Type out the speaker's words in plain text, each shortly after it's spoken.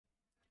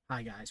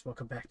Hi guys,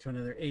 welcome back to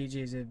another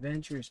AJ's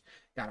Adventures.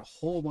 Got a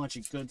whole bunch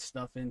of good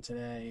stuff in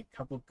today, a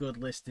couple good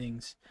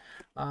listings.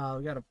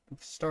 We got to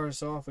start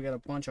us off. We got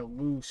a bunch of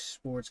loose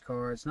sports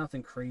cards,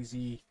 nothing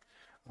crazy.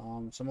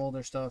 Some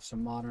older stuff,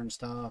 some modern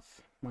stuff.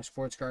 My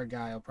sports card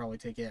guy will probably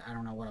take it. I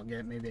don't know what I'll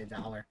get, maybe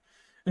 $1.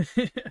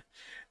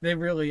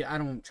 I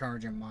don't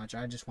charge him much.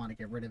 I just want to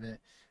get rid of it.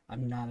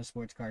 I'm not a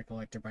sports card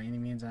collector by any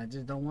means. I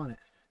just don't want it.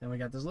 Then we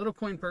got this little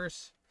coin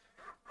purse.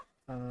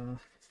 Came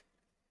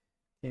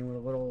with a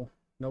little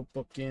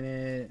notebook in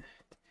it,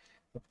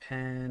 a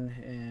pen,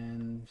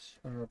 and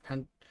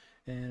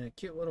a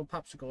cute little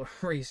popsicle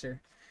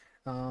eraser.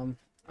 I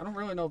don't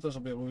really know if this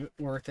will be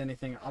worth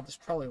anything. I'll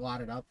just probably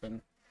lot it up and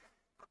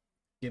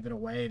give it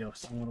away to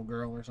some little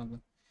girl or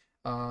something.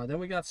 Then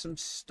we got some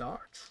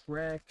Star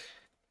Trek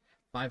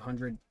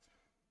 500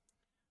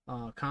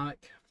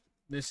 comic.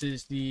 This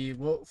is the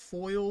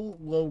foil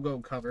logo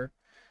cover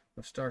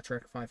of Star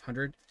Trek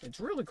 500. It's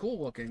really cool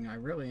looking. I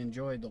really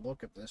enjoyed the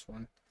look of this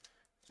one.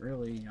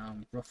 Really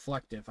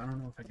reflective. I don't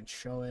know if I can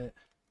show it,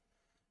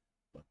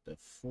 but the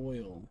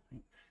foil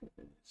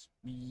is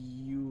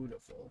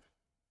beautiful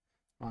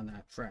on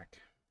that Trek.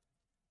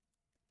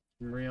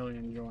 I'm really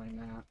enjoying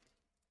that.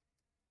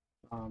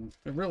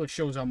 It really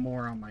shows up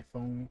more on my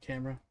phone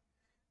camera.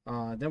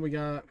 Then we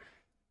got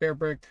Bear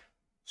Brick,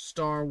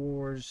 Star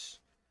Wars,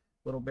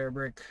 little Bear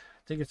Brick.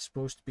 I think it's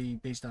supposed to be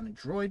based on a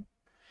droid.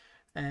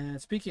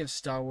 And speaking of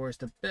Star Wars,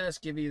 the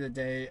best giveaway of the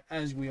day,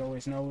 as we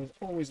always know, is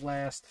always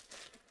last.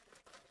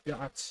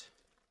 Got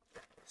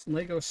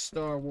Lego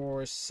Star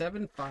Wars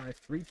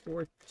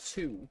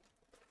 75342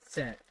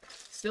 set.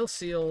 Still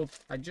sealed.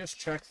 I just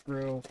checked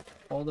through.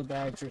 All the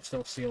bags are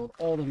still sealed.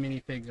 All the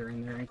minifigs are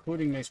in there,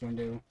 including Mace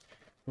Windu,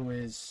 who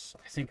is,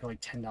 I think, like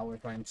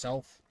 $10 by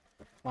himself.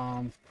 So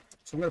I'm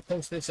going to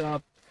post this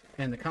up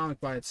and the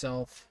comic by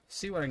itself.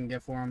 See what I can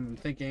get for him. I'm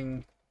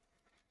thinking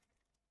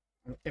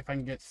if I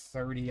can get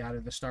 30 out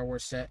of the Star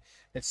Wars set.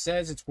 It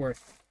says it's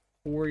worth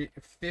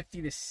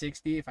 50 to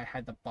 60 if I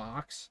had the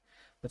box.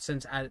 But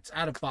since it's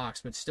out of box,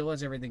 but still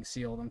has everything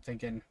sealed, I'm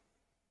thinking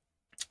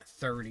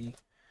 30.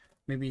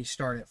 Maybe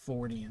start at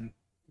 40 and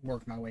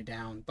work my way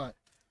down. But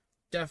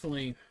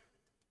definitely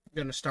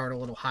going to start a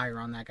little higher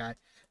on that guy.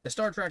 The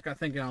Star Trek, I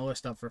think, I'll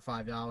list up for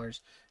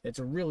 $5. It's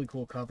a really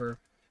cool cover.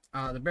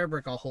 The Bear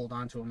Brick, I'll hold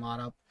on to and lot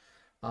up.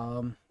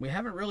 We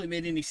haven't really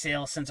made any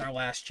sales since our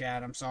last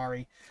chat. I'm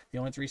sorry. The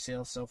only 3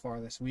 sales so far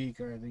this week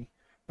are the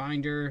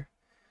binder,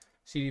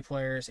 CD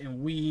players,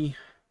 and Wii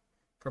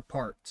for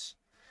parts.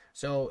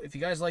 So if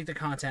you guys like the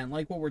content,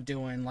 like what we're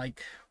doing,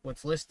 like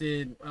what's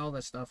listed, all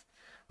that stuff,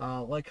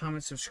 like,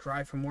 comment,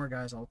 subscribe for more,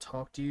 guys. I'll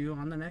talk to you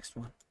on the next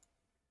one.